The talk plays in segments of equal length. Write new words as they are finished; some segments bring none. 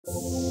The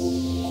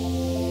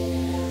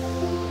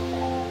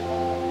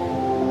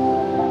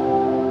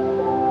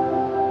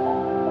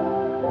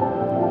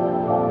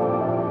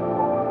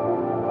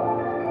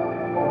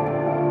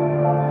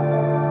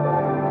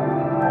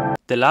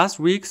last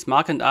weeks,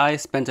 Mark and I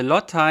spent a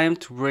lot of time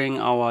to bring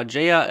our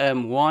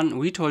JRM-01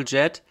 VTOL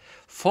Jet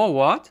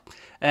forward,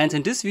 and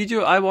in this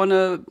video I want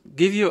to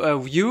give you a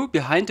view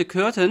behind the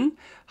curtain,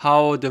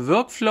 how the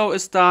workflow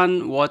is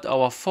done, what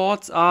our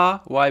thoughts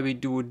are, why we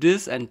do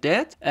this and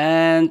that,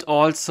 and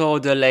also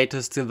the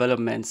latest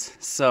developments.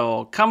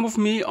 So come with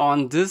me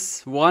on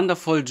this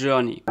wonderful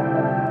journey.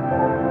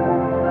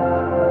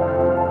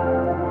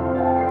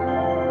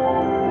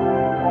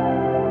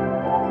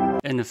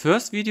 In the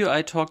first video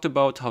I talked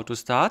about how to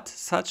start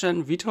such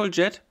an VTOL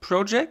Jet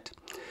project.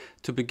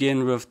 To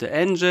begin with the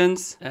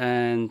engines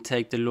and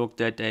take the look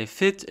that they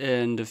fit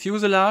in the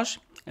fuselage,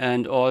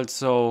 and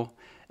also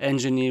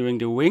engineering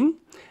the wing.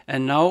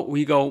 And now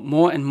we go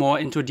more and more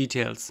into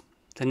details.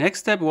 The next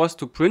step was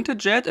to print a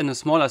jet in a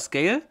smaller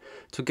scale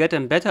to get a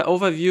better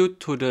overview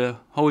to the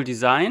whole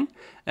design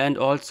and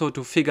also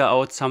to figure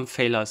out some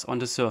failures on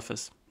the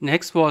surface.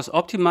 Next was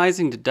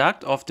optimizing the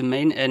duct of the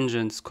main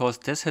engines, cause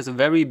this has a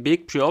very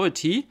big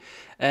priority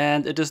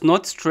and it is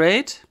not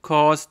straight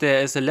cause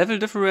there is a level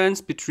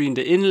difference between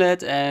the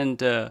inlet and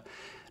the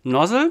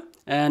nozzle,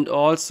 and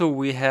also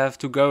we have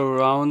to go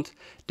around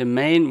the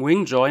main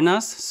wing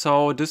joiners,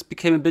 so this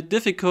became a bit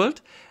difficult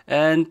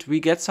and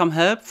we get some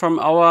help from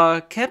our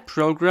CAD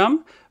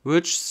program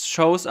which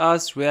shows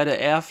us where the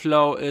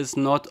airflow is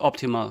not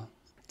optimal.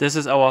 This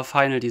is our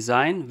final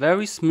design,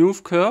 very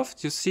smooth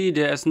curved. You see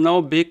there is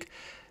no big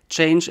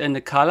change in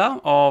the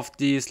color of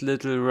these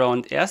little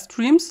round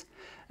airstreams,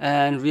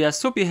 and we are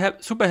super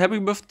happy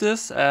with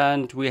this,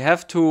 and we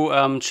have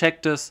to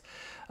check this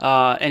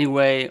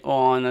anyway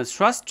on a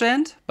thrust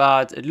jet,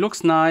 but it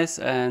looks nice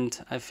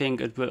and I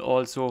think it will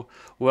also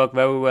work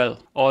very well.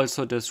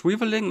 Also the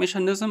swiveling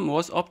mechanism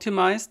was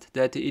optimized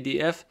that the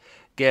EDF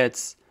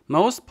gets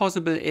most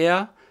possible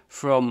air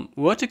from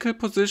vertical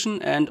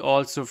position and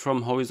also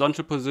from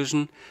horizontal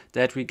position,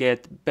 that we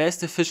get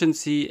best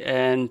efficiency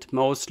and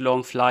most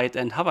long flight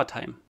and hover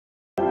time.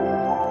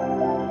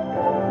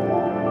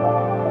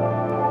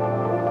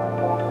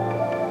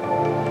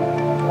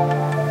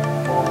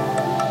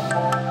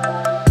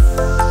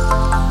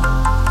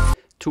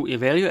 To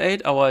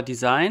evaluate our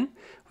design,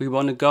 we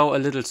want to go a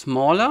little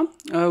smaller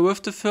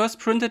with the first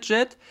printed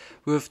jet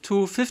with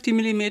two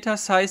 50mm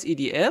size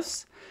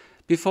EDFs.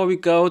 Before we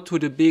go to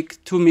the big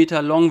 2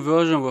 meter long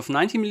version with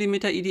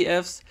 90mm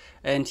EDFs,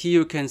 and here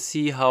you can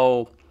see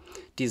how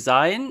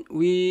design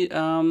we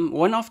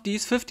one of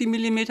these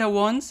 50mm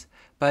ones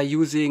by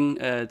using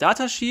a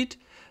datasheet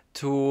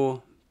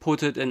to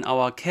put it in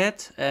our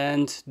CAD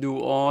and do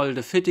all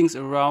the fittings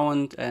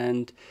around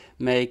and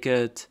make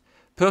it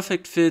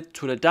perfect fit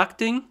to the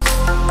ducting.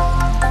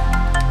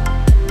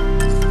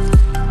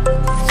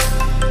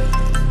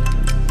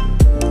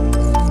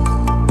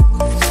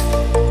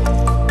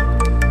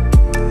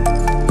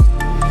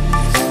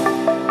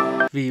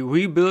 We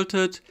rebuilt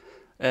it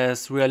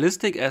as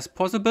realistic as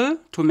possible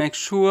to make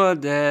sure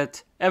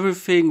that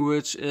everything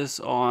which is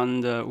on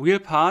the real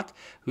part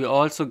we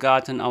also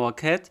got in our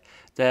CAD,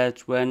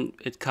 that when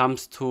it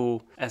comes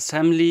to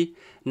assembly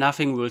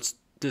nothing will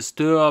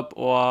disturb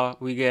or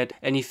we get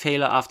any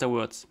failure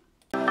afterwards.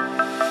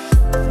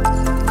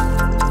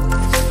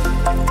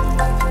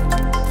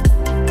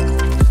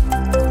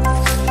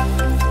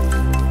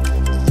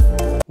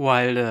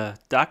 While the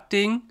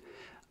ducting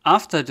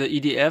after the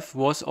EDF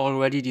was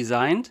already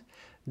designed,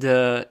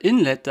 the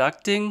inlet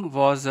ducting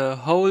was a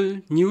whole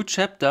new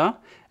chapter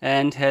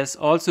and has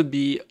also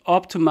been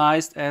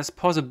optimized as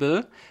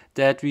possible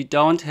that we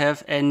don't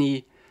have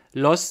any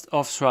loss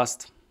of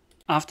thrust.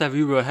 After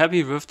we were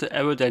happy with the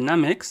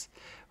aerodynamics,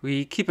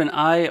 we keep an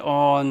eye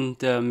on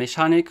the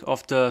mechanic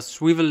of the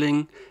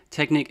swiveling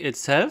technique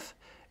itself.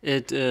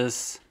 It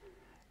is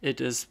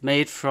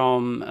made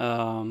from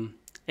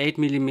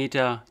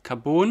 8mm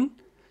carbon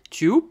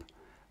tube,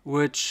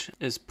 which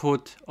is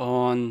put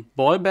on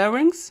ball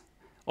bearings.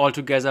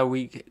 Altogether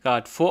we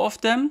got 4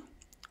 of them,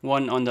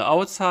 1 on the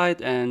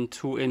outside and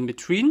 2 in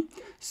between,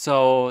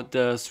 so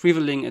the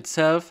swiveling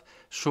itself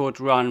should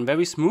run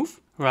very smooth.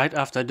 Right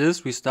after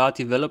this we start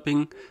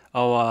developing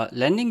our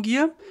landing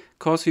gear,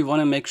 because we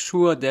want to make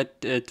sure that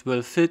it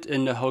will fit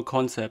in the whole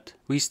concept.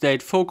 We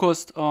stayed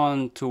focused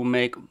on to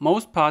make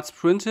most parts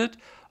printed,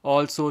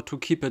 also to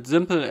keep it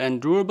simple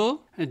and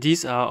durable.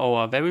 These are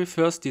our very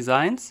first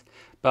designs,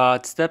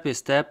 but step by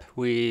step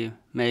we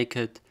make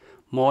it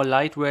more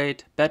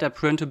lightweight, better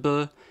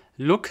printable,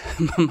 look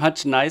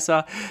much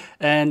nicer,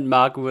 and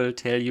Mark will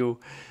tell you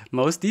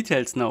most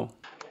details now.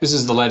 This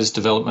is the latest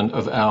development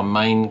of our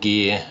main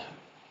gear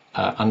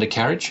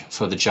undercarriage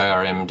for the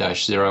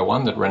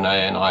JRM-01 that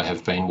Renee and I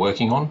have been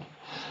working on.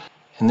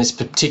 In this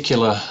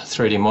particular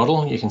 3D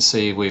model you can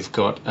see we've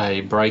got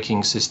a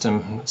braking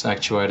system that's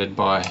actuated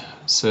by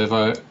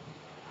servo.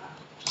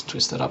 Just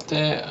twist that up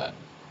there.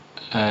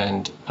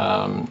 And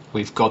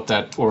we've got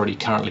that already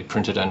currently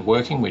printed and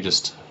working. We're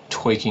just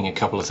tweaking a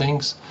couple of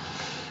things.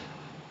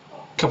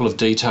 couple of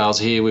details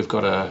here. We've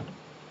got a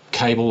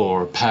cable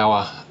or a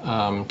power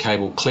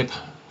cable clip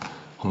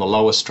on the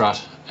lower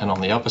strut and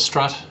on the upper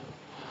strut.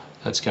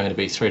 That's going to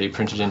be 3D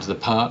printed into the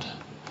part.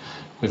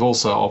 We've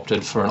also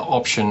opted for an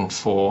option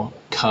for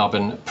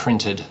carbon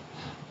printed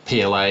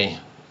PLA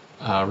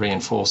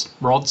reinforced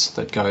rods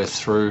that go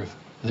through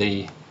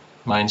the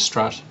main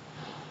strut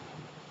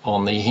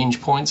on the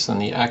hinge points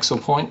and the axle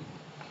point.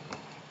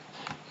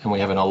 And we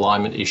have an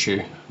alignment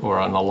issue or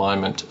an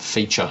alignment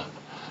feature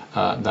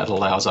that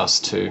allows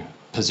us to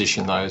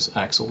position those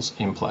axles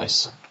in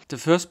place. The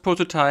first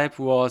prototype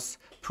was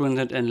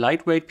printed in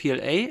lightweight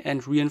PLA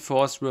and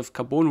reinforced with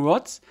carbon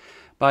rods,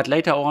 but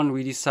later on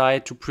we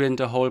decided to print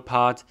the whole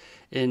part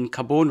in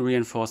carbon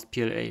reinforced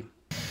PLA.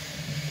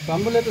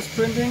 Bambulab is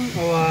printing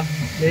our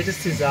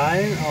latest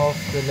design of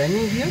the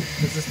landing gear.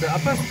 This is the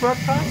upper strut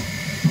part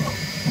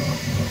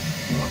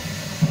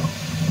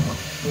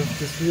with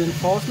this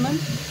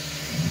reinforcement,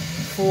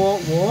 4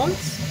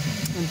 walls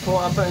and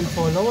 4 upper and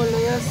 4 lower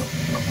layers,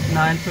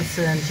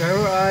 9%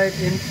 gyroide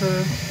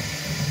infill,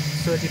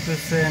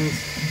 30%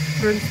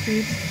 print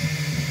speed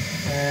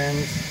and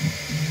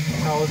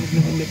 1000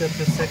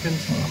 mm/s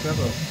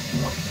rubber.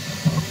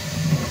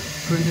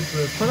 Printed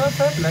with color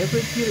fab,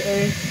 lightweight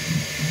PLA,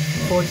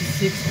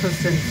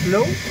 46%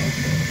 flow,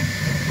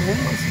 and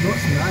it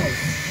looks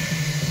nice.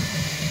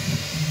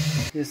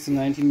 Here's the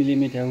 90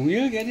 mm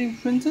wheel getting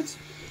printed.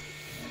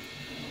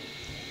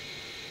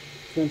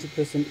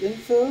 20%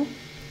 infill,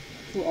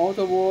 2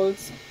 outer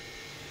walls,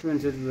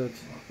 printed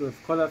with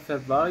color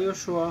fab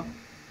VarioShore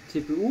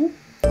TPU.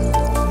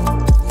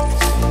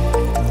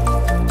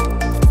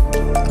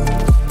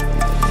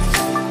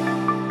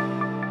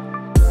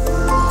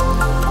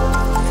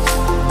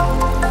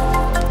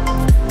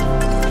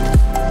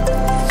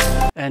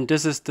 And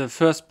this is the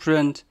first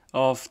print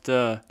of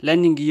the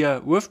landing gear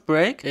with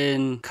brake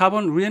in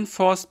carbon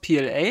reinforced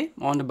PLA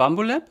on the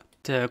Bambulab.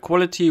 The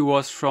quality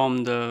was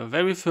from the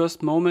very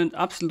first moment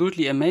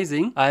absolutely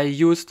amazing. I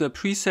used the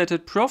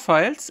presetted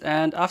profiles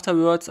and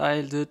afterwards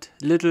I did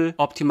little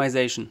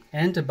optimization.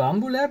 And the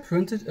Bambulab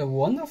printed a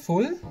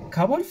wonderful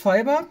carbon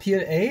fiber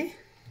PLA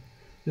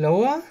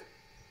lower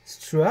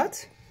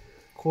strut.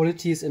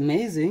 Quality is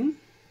amazing.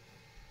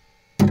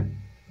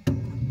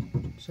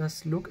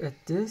 Just look at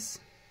this.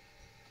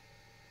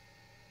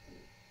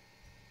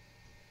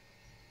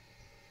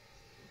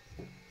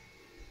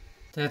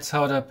 That's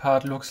how the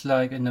part looks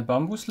like in the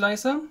bamboo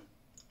slicer.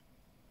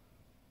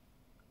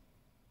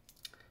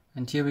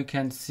 And here we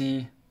can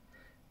see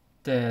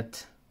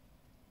that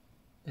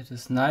it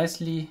is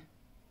nicely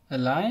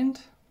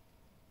aligned.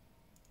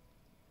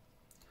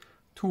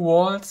 2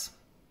 walls,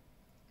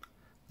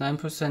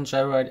 9%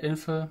 gyroide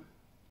infill.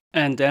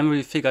 And then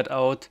we figured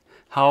out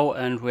how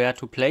and where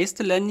to place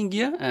the landing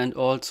gear and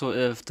also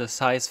if the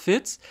size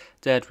fits,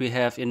 that we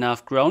have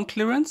enough ground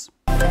clearance.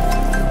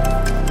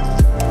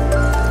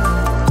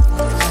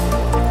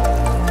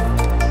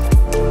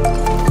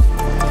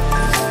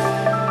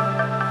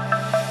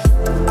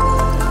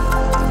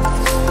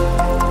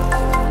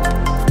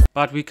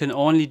 But we can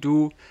only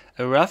do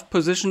a rough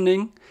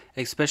positioning,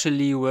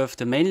 especially with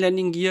the main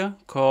landing gear,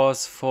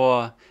 because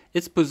for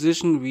its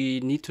position we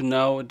need to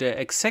know the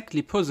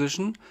exactly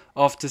position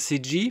of the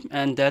CG,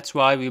 and that's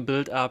why we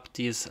built up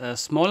this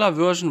smaller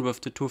version with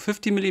the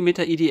 250 mm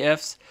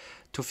EDFs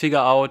to figure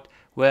out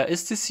where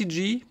is the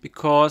CG,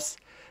 because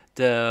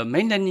the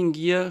main landing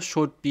gear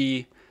should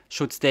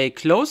stay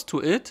close to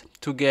it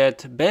to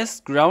get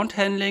best ground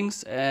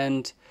handlings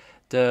and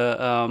the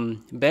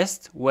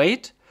best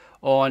weight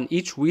on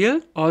each wheel.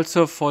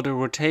 Also for the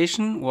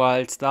rotation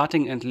while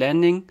starting and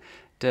landing,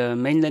 the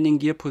main landing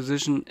gear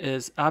position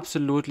is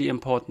absolutely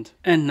important.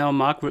 And now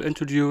Mark will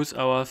introduce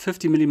our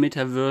 50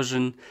 mm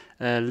version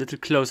a little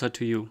closer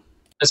to you.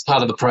 As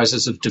part of the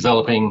process of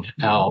developing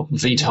our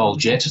VTOL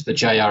Jet, the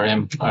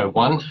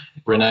JRM-01,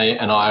 Renee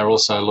and I are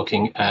also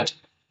looking at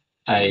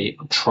a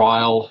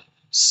trial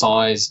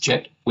size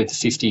jet with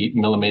 50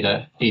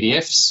 mm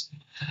EDFs.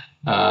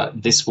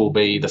 This will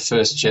be the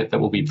first jet that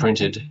will be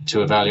printed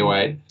to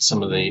evaluate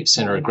some of the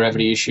centre of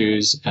gravity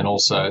issues and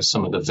also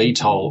some of the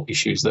VTOL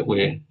issues that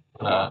we're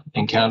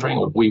encountering,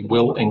 or we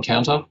will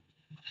encounter.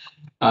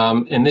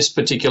 In this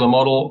particular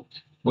model,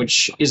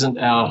 which isn't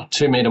our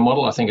 2 metre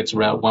model, I think it's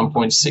around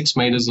 1.6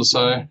 metres or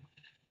so,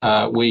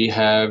 we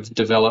have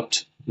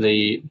developed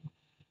the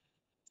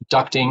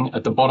ducting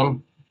at the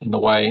bottom and the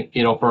way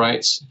it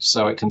operates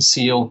so it can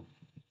seal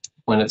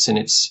when it's in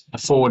its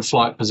forward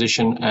flight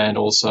position and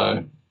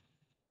also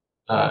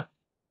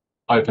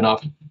open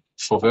up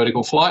for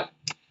vertical flight.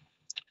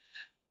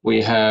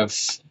 We have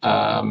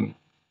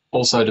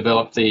also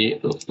developed the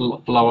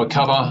lower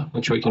cover,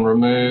 which we can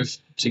remove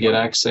to get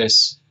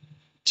access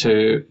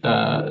to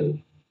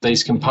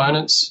these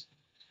components.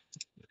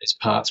 These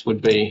parts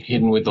would be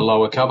hidden with the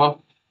lower cover.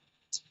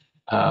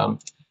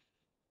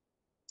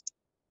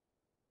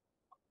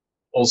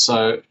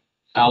 Also,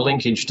 our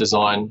linkage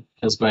design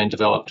has been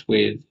developed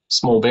with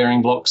small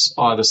bearing blocks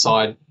either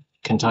side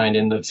contained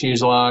in the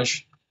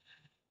fuselage.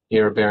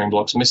 Here are bearing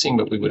blocks missing,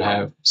 but we would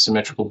have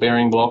symmetrical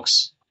bearing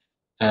blocks,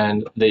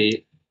 and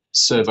the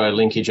servo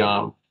linkage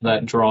arm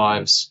that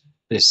drives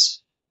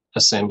this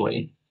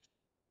assembly.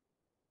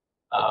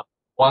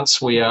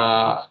 Once we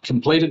are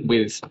completed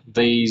with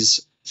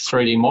these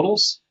 3D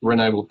models,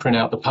 Rene will print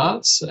out the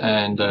parts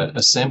and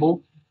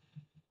assemble,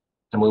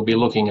 and we'll be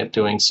looking at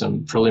doing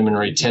some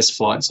preliminary test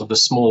flights of the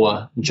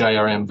smaller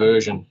JRM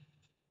version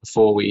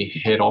before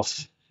we head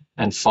off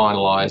and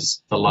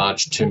finalize the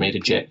large 2-meter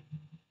jet.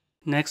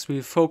 Next,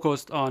 we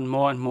focused on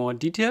more and more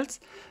details,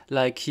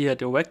 like here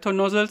the vector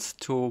nozzles,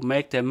 to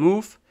make them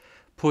move,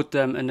 put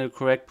them in the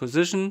correct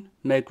position,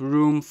 make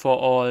room for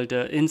all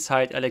the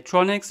inside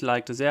electronics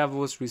like the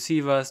servos,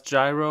 receivers,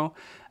 gyro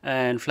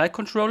and flight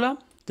controller.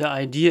 The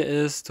idea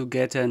is to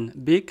get a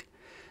big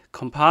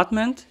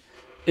compartment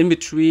in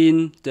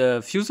between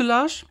the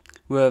fuselage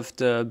with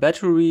the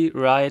battery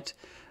right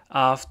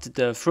after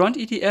the front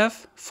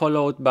EDF,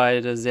 followed by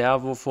the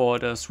servo for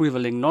the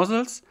swiveling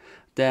nozzles.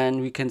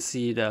 Then we can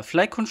see the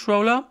flight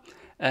controller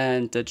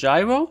and the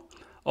gyro.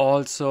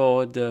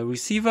 Also the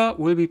receiver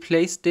will be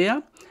placed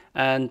there,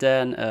 and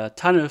then a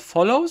tunnel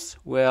follows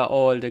where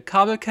all the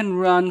cable can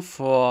run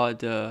for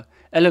the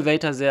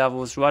elevator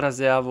servos, rudder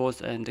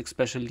servos and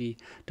especially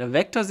the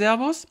vector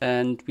servos.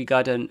 And we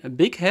got a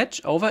big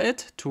hatch over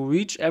it to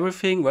reach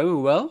everything very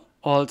well.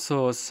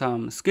 Also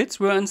some skids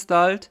were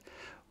installed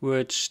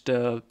which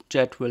the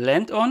jet will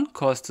land on,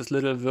 because this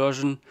little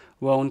version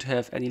won't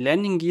have any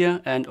landing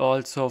gear, and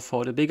also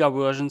for the bigger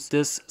versions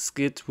this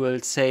skid will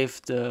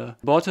save the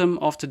bottom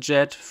of the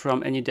jet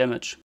from any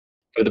damage.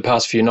 For the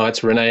past few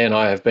nights, Rene and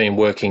I have been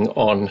working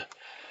on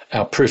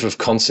our proof of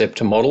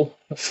concept model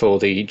for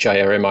the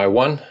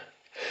JRM-01.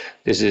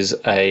 This is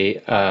a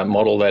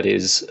model that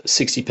is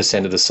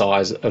 60% of the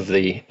size of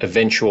the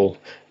eventual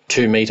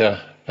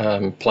 2-meter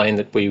plane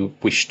that we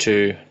wish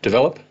to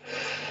develop.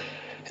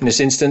 In this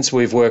instance,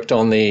 we've worked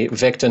on the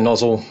vector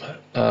nozzle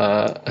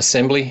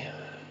assembly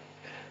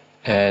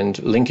and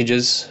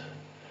linkages.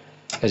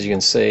 As you can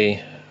see,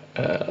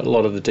 a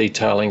lot of the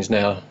detailing's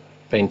now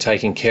been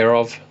taken care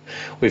of.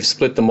 We've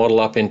split the model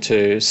up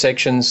into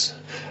sections.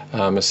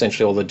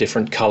 Essentially all the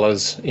different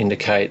colours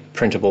indicate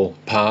printable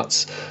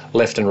parts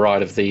left and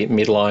right of the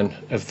midline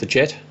of the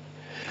jet.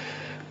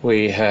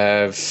 We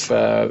have,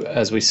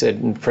 as we said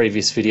in the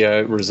previous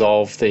video,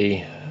 resolved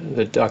the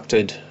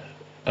ducted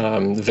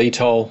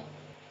VTOL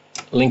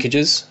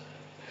linkages,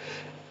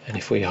 and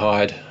if we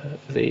hide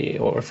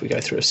or if we go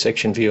through a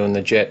section view in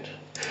the jet,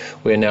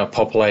 we're now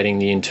populating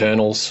the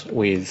internals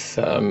with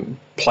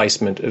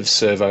placement of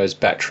servos,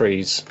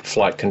 batteries,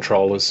 flight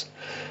controllers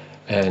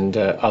and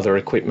other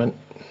equipment.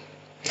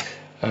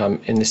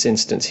 In this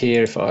instance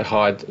here, if I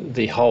hide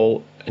the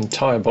whole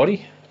entire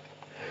body,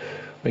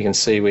 we can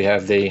see we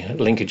have the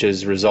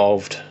linkages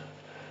resolved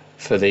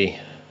for the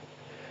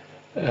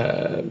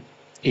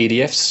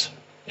EDFs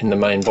in the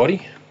main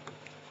body.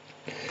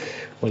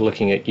 We're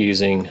looking at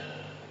using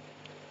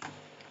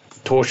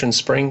torsion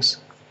springs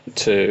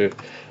to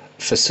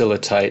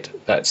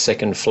facilitate that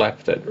second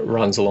flap that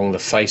runs along the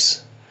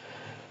face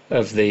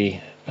of the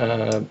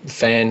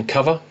fan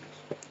cover,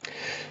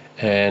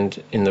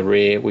 and in the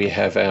rear we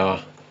have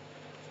our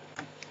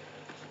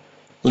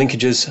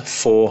linkages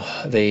for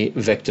the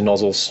vector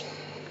nozzles.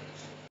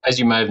 As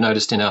you may have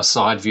noticed in our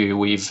side view,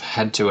 we've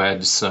had to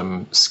add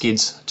some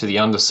skids to the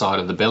underside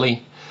of the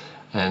belly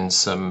and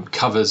some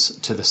covers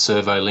to the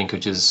servo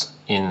linkages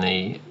in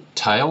the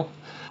tail.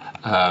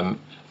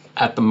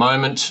 At the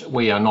moment,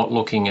 we are not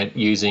looking at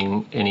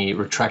using any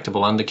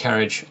retractable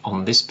undercarriage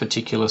on this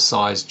particular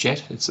size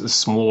jet. It's the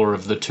smaller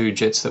of the 2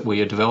 jets that we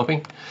are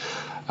developing.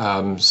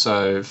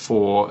 So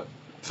for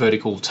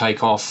vertical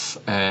takeoff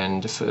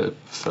and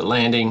for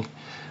landing,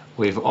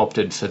 we've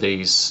opted for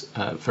these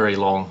very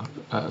long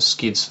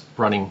skids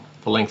running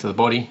the length of the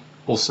body.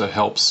 Also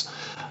helps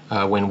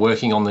when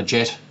working on the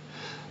jet.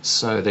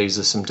 So these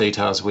are some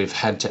details we've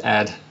had to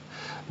add.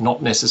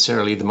 Not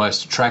necessarily the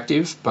most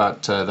attractive,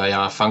 but they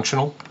are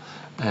functional,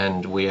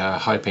 and we are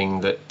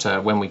hoping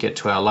that when we get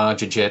to our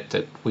larger jet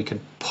that we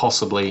could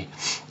possibly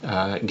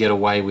get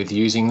away with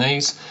using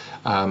these.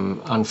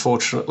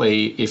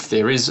 Unfortunately, if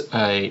there is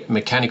a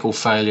mechanical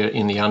failure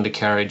in the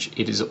undercarriage,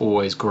 it is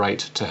always great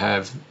to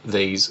have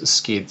these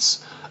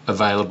skids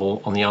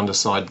available on the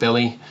underside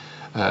belly,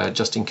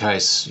 just in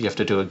case you have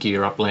to do a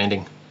gear up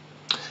landing,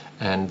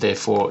 and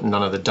therefore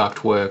none of the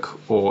duct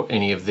work or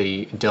any of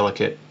the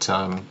delicate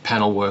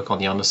panel work on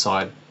the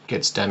underside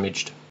gets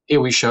damaged. Here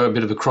we show a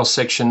bit of a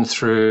cross-section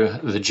through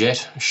the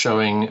jet,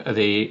 showing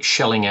the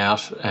shelling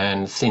out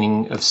and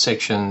thinning of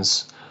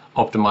sections,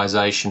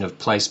 optimization of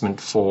placement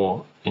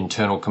for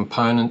internal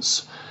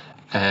components,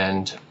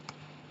 and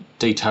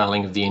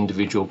detailing of the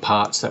individual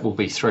parts that will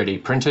be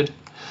 3D printed.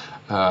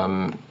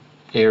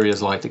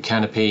 Areas like the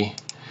canopy,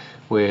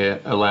 we're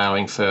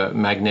allowing for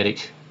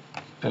magnetic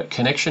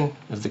connection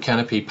of the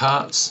canopy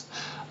parts.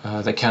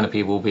 The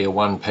canopy will be a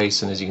one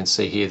piece, and as you can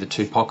see here, the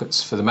 2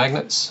 pockets for the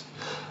magnets.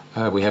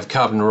 We have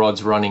carbon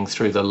rods running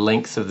through the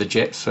length of the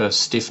jet for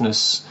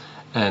stiffness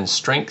and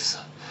strength.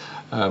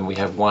 We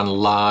have one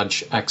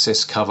large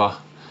access cover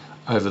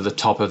over the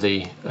top of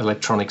the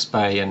electronics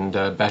bay and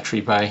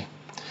battery bay.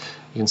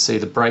 You can see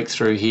the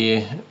breakthrough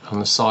here on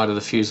the side of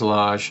the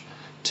fuselage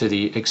to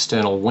the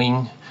external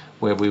wing,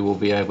 where we will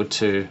be able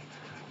to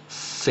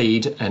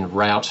feed and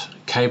route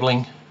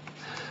cabling.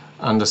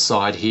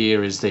 Underside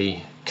here is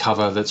the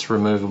cover that's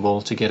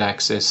removable to get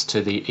access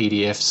to the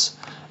EDFs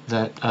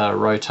that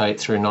rotate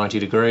through 90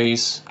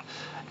 degrees,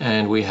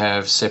 and we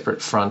have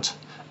separate front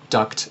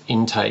duct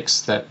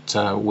intakes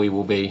that we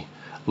will be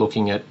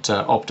looking at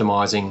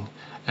optimizing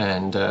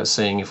and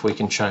seeing if we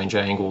can change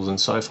angles and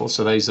so forth.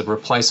 So these are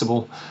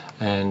replaceable,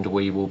 and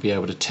we will be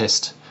able to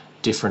test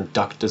different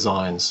duct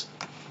designs.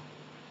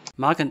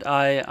 Mark and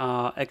I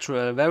are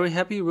actually very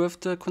happy with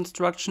the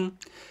construction.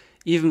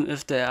 Even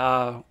if there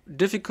are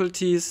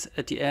difficulties,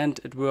 at the end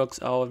it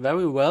works out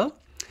very well.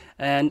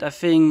 And I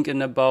think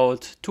in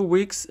about 2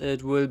 weeks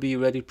it will be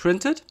ready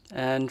printed,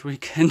 and we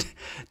can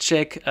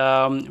check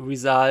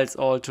results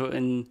also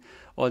in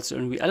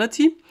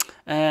reality.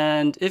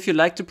 And if you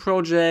like the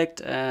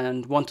project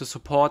and want to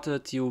support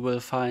it, you will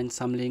find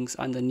some links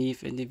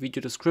underneath in the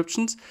video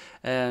descriptions.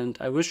 And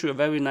I wish you a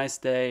very nice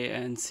day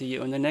and see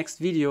you in the next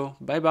video.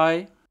 Bye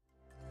bye.